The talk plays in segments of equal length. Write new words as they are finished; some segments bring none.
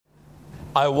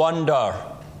I wonder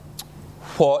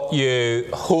what you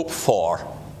hope for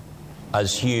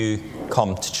as you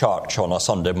come to church on a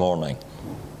Sunday morning.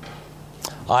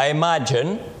 I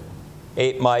imagine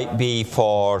it might be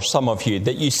for some of you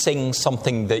that you sing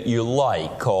something that you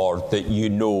like or that you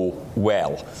know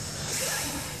well.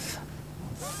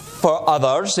 For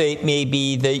others, it may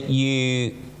be that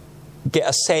you get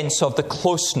a sense of the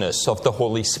closeness of the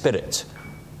Holy Spirit,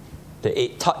 that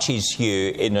it touches you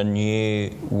in a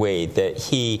new way, that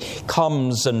He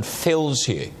comes and fills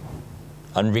you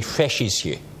and refreshes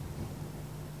you.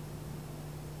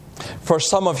 For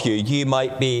some of you, you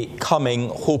might be coming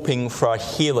hoping for a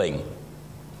healing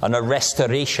and a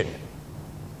restoration,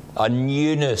 a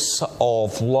newness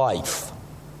of life.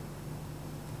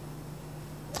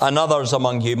 And others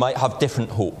among you might have different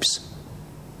hopes,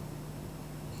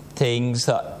 things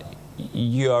that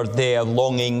you are there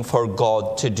longing for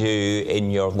God to do in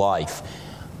your life.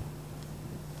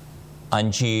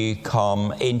 And you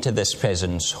come into this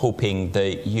presence hoping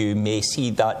that you may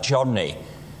see that journey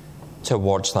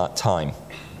towards that time,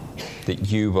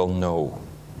 that you will know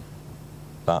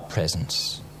that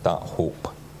presence, that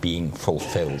hope being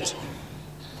fulfilled.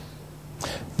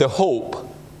 The hope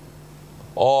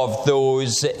of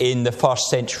those in the first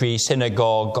century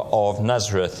synagogue of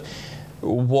Nazareth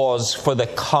was for the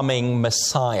coming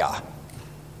Messiah.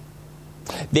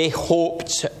 They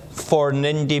hoped for an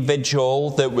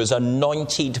individual that was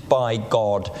anointed by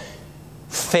God,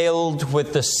 filled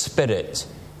with the Spirit,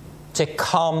 to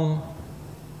come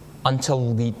and to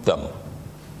lead them,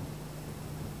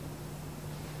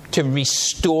 to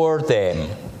restore them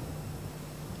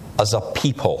as a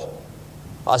people,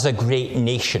 as a great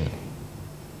nation.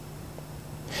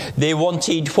 They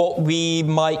wanted what we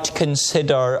might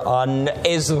consider an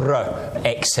Ezra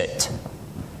exit,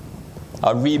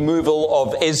 a removal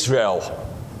of Israel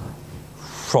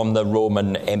from the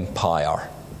Roman Empire,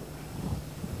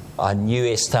 a new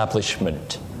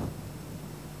establishment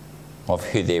of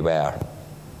who they were.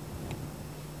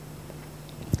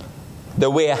 The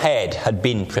way ahead had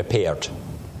been prepared.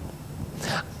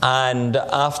 And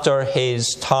after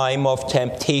his time of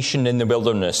temptation in the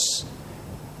wilderness,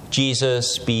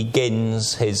 Jesus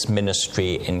begins his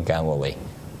ministry in Galilee.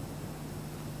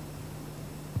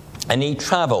 And he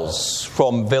travels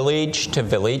from village to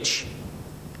village,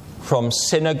 from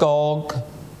synagogue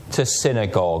to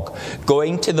synagogue,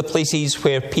 going to the places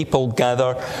where people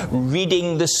gather,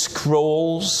 reading the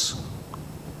scrolls,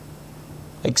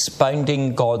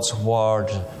 expounding God's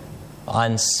word,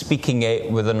 and speaking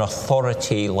it with an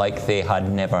authority like they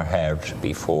had never heard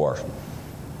before.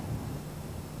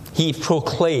 He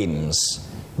proclaims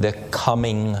the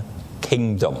coming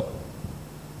kingdom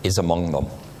is among them.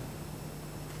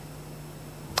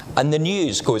 And the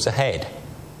news goes ahead.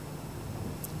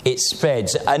 It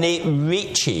spreads and it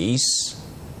reaches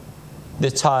the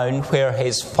town where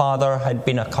his father had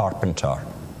been a carpenter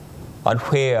and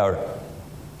where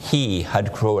he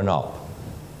had grown up.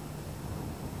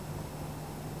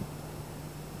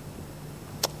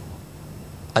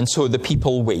 And so the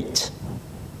people wait.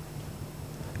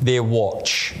 They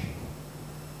watch,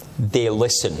 they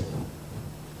listen,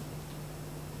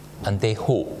 and they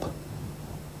hope.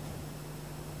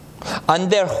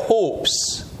 And their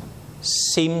hopes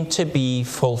seem to be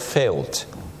fulfilled.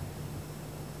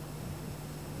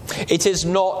 It is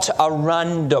not a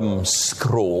random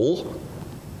scroll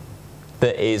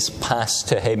that is passed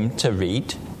to him to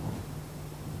read.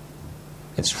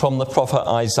 It's from the prophet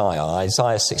Isaiah,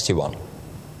 Isaiah 61.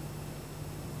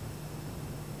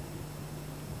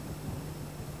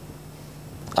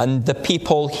 And the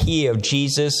people hear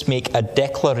Jesus make a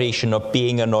declaration of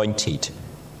being anointed,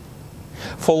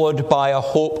 followed by a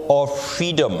hope of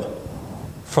freedom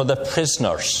for the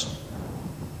prisoners.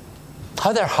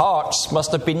 How their hearts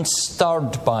must have been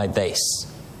stirred by this.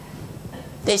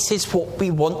 This is what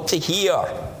we want to hear.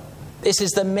 This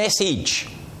is the message.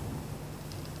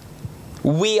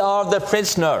 We are the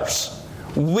prisoners.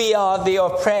 We are the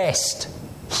oppressed.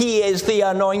 He is the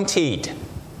anointed.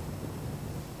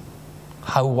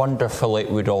 How wonderful it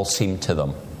would all seem to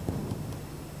them.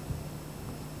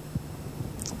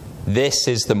 This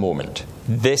is the moment.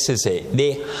 This is it.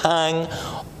 They hang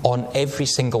on every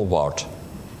single word.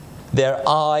 Their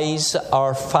eyes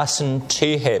are fastened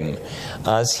to him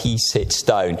as he sits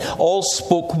down. All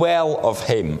spoke well of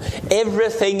him.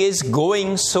 Everything is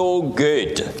going so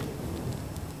good.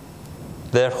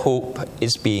 Their hope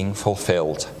is being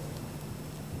fulfilled.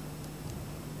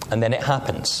 And then it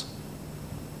happens.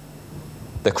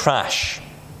 The crash,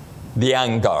 the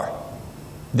anger,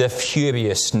 the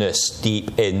furiousness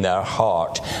deep in their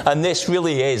heart. And this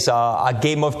really is a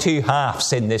game of two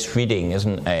halves in this reading,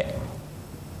 isn't it?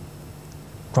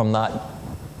 from that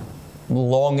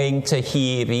longing to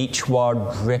hear each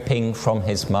word dripping from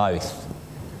his mouth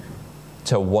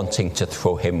to wanting to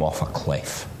throw him off a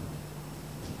cliff.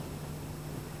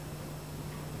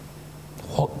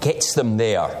 What gets them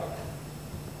there?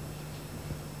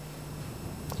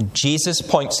 Jesus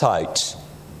points out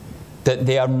that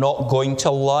they are not going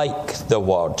to like the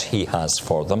word he has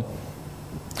for them.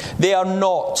 They are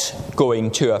not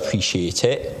going to appreciate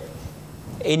it.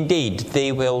 Indeed,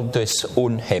 they will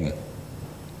disown him.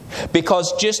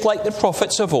 Because just like the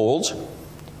prophets of old,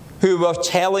 who were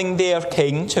telling their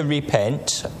king to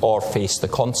repent or face the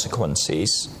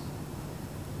consequences,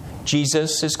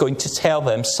 Jesus is going to tell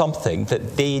them something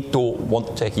that they don't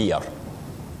want to hear.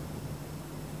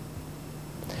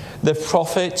 The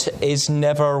prophet is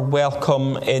never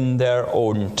welcome in their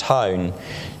own town,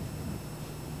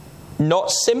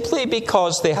 not simply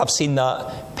because they have seen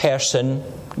that person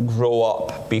grow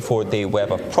up before they were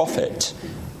a prophet,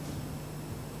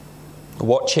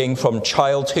 watching from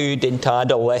childhood into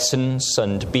adolescence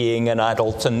and being an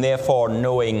adult, and therefore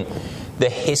knowing the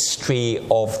history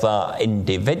of that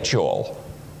individual.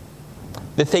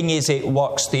 The thing is, it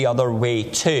works the other way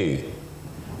too.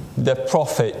 The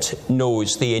prophet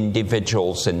knows the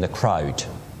individuals in the crowd.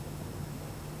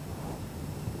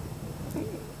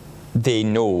 They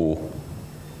know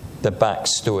the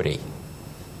backstory.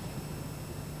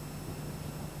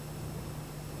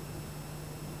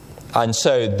 And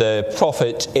so the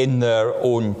prophet in their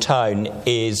own town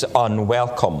is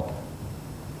unwelcome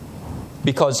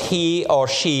because he or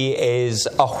she is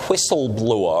a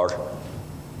whistleblower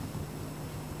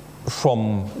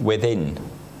from within.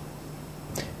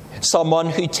 Someone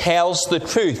who tells the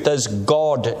truth as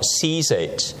God sees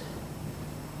it.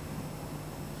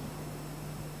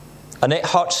 And it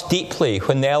hurts deeply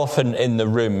when the elephant in the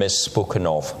room is spoken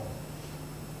of.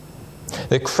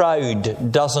 The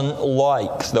crowd doesn't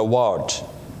like the word,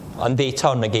 and they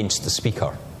turn against the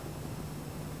speaker.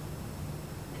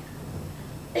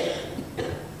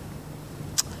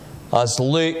 As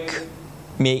Luke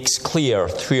makes clear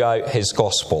throughout his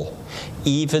gospel,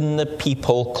 even the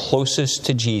people closest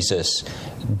to Jesus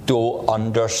don't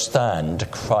understand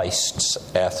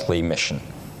Christ's earthly mission.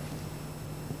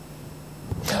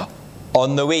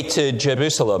 On the way to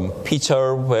Jerusalem,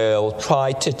 Peter will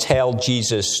try to tell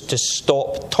Jesus to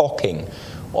stop talking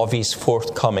of his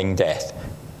forthcoming death.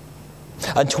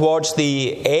 And towards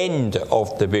the end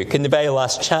of the book, in the very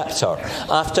last chapter,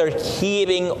 after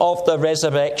hearing of the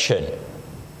resurrection,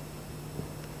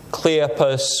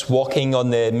 Cleopas, walking on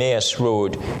the Emmaus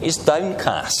road, is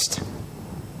downcast.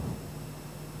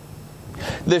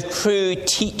 The true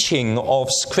teaching of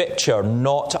Scripture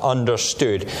not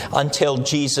understood until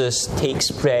Jesus takes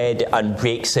bread and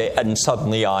breaks it and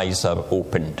suddenly eyes are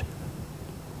opened.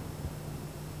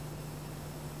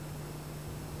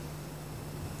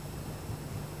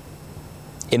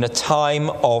 In a time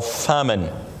of famine,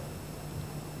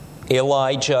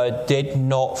 Elijah did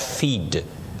not feed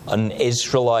an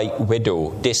Israelite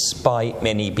widow despite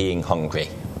many being hungry.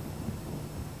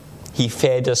 He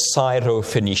fed a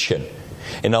Syro-Phoenician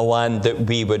in a land that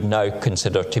we would now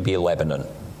consider to be Lebanon.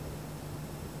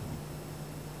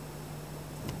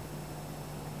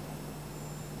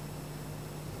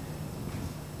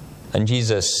 And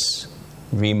Jesus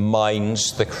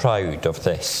reminds the crowd of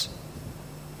this.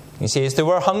 He says, there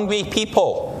were hungry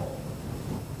people,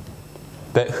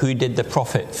 but who did the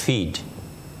prophet feed?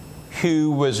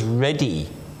 Who was ready?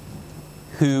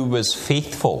 Who was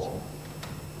faithful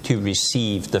to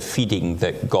receive the feeding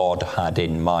that God had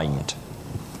in mind?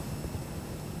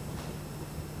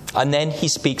 And then he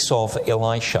speaks of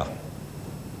Elisha.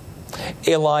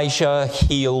 Elijah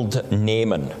healed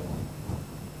Naaman,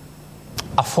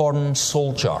 a foreign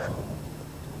soldier,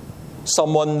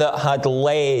 someone that had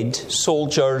led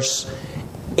soldiers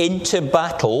into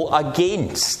battle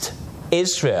against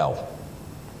Israel,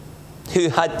 who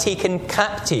had taken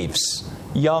captives,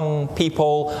 young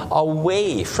people,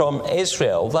 away from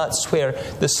Israel. That's where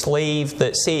the slave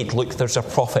that said, "Look, there's a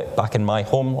prophet back in my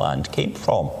homeland," came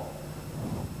from.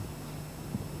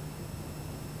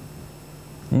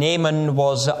 Naaman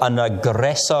was an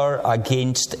aggressor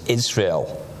against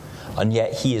Israel, and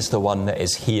yet he is the one that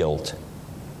is healed.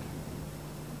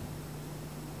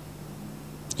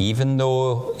 Even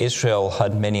though Israel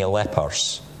had many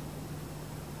lepers.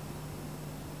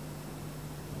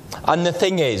 And the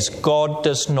thing is, God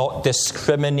does not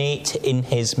discriminate in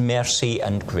his mercy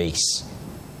and grace.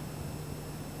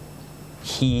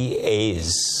 He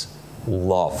is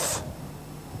love.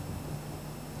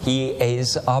 He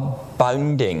is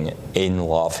abounding in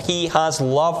love. He has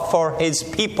love for his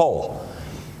people.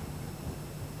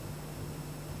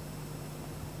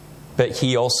 but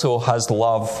he also has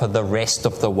love for the rest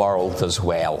of the world as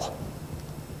well.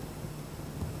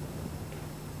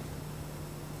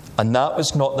 And that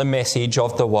was not the message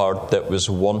of the word that was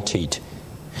wanted.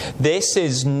 This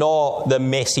is not the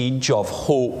message of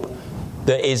hope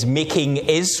that is making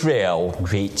Israel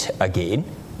great again.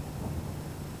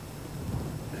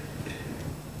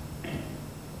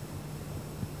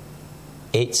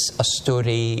 It's a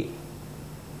story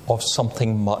of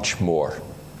something much more.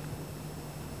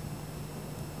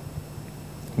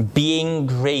 Being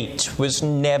great was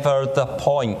never the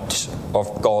point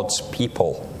of God's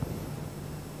people.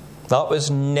 That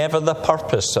was never the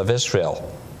purpose of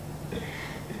Israel.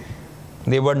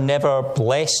 They were never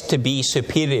blessed to be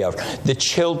superior. The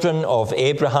children of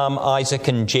Abraham, Isaac,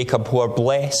 and Jacob were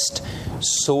blessed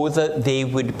so that they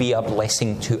would be a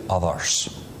blessing to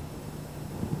others.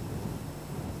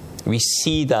 We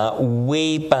see that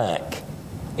way back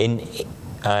in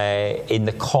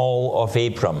the call of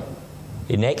Abram.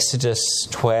 In Exodus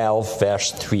 12,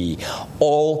 verse 3,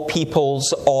 all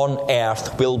peoples on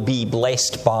earth will be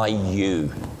blessed by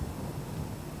you.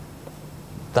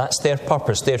 That's their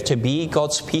purpose. They're to be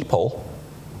God's people,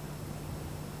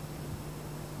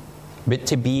 but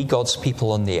to be God's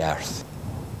people on the earth.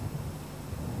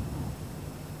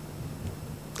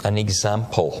 An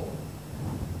example,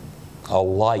 a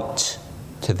light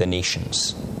to the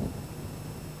nations.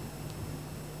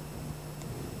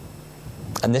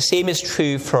 And the same is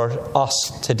true for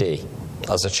us today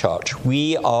as a church.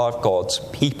 We are God's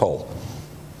people.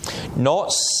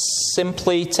 Not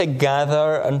simply to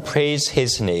gather and praise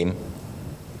His name,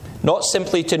 not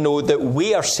simply to know that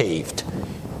we are saved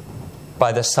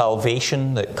by the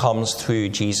salvation that comes through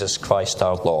Jesus Christ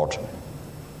our Lord,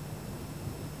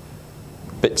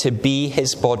 but to be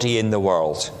His body in the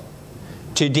world,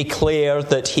 to declare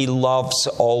that He loves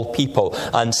all people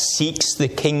and seeks the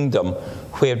kingdom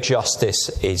where justice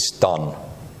is done.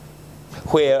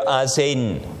 Where, as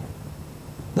in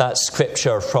that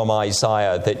scripture from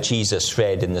Isaiah that Jesus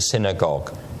read in the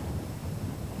synagogue,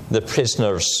 the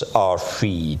prisoners are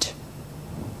freed,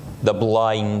 the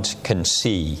blind can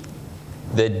see,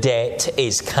 the debt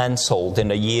is cancelled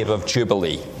in a year of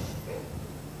jubilee.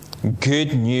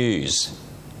 Good news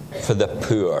for the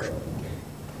poor.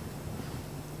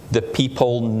 The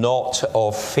people not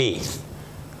of faith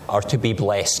are to be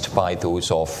blessed by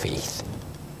those of faith.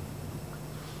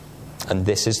 And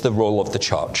this is the role of the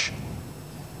church.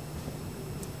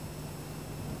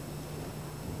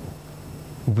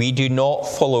 We do not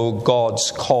follow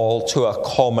God's call to a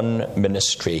common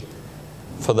ministry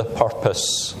for the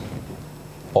purpose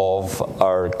of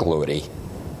our glory.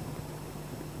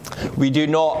 We do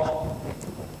not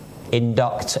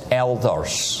induct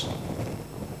elders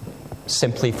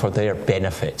simply for their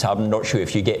benefit. I'm not sure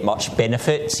if you get much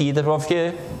benefits, either of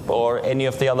you, or any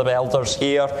of the other elders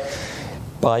here,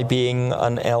 by being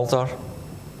an elder.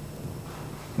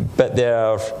 But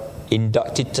they're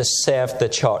inducted to serve the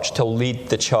church, to lead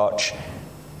the church,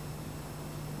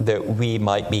 that we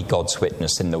might be God's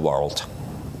witness in the world.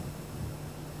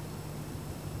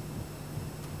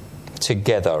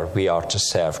 Together we are to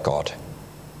serve God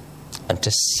and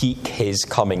to seek His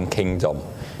coming kingdom,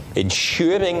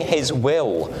 ensuring His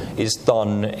will is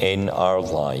done in our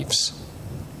lives.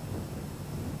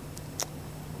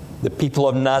 The people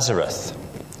of Nazareth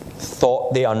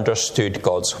thought they understood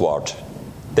God's word,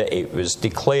 that it was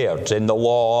declared in the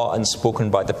law and spoken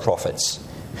by the prophets.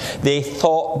 They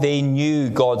thought they knew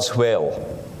God's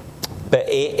will, but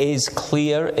it is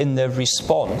clear in their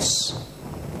response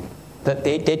that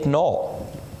they did not.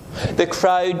 The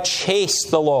crowd chased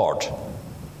the Lord.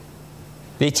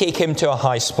 They take Him to a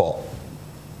high spot.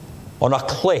 On a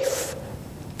cliff,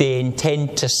 they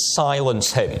intend to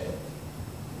silence Him.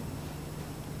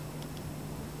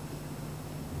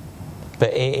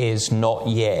 But it is not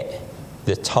yet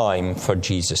the time for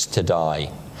Jesus to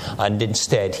die. And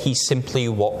instead, He simply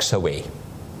walks away.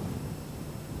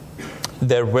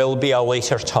 There will be a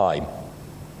later time,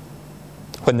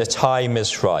 when the time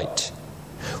is right,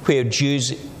 where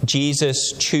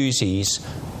Jesus chooses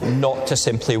not to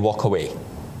simply walk away.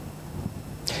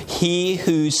 He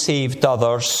who saved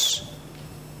others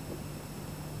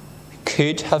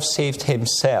could have saved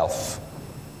Himself,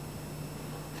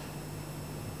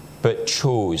 but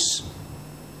chose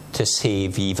to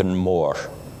save even more.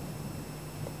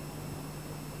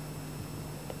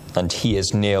 And He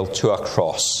is nailed to a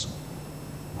cross,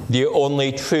 the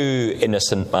only true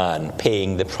innocent man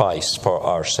paying the price for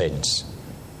our sins.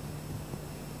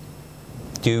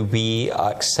 Do we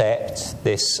accept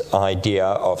this idea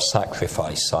of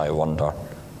sacrifice, I wonder?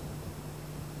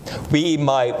 We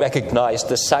might recognize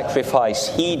the sacrifice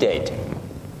He did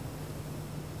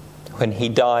when he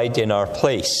died in our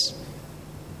place.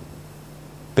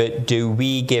 But do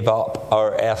we give up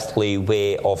our earthly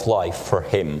way of life for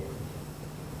him?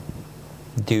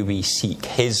 Do we seek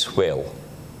his will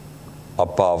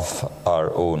above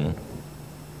our own?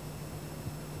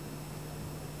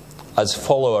 As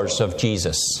followers of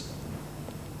Jesus,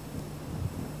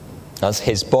 as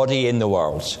his body in the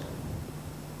world,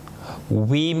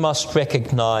 we must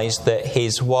recognize that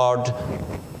his word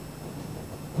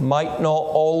might not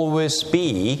always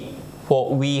be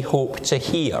what we hope to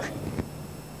hear.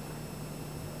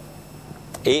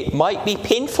 It might be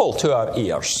painful to our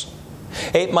ears.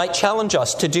 It might challenge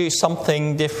us to do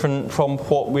something different from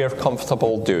what we're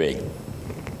comfortable doing.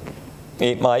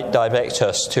 It might direct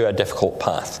us to a difficult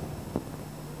path.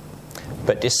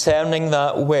 But discerning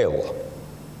that will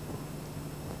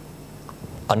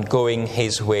and going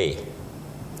his way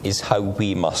is how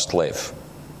we must live.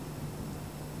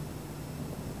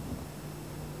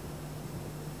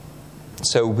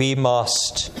 So we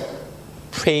must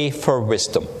pray for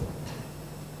wisdom.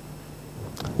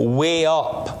 Weigh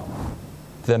up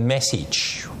the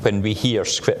message when we hear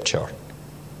Scripture.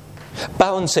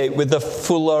 Balance it with the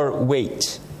fuller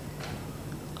weight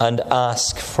and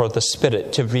ask for the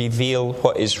Spirit to reveal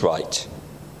what is right.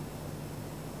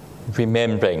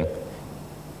 Remembering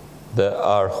that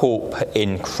our hope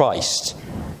in Christ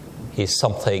is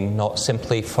something not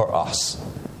simply for us,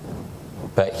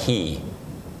 but he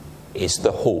is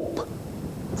the hope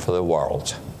for the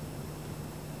world.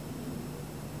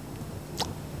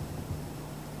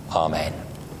 Amen.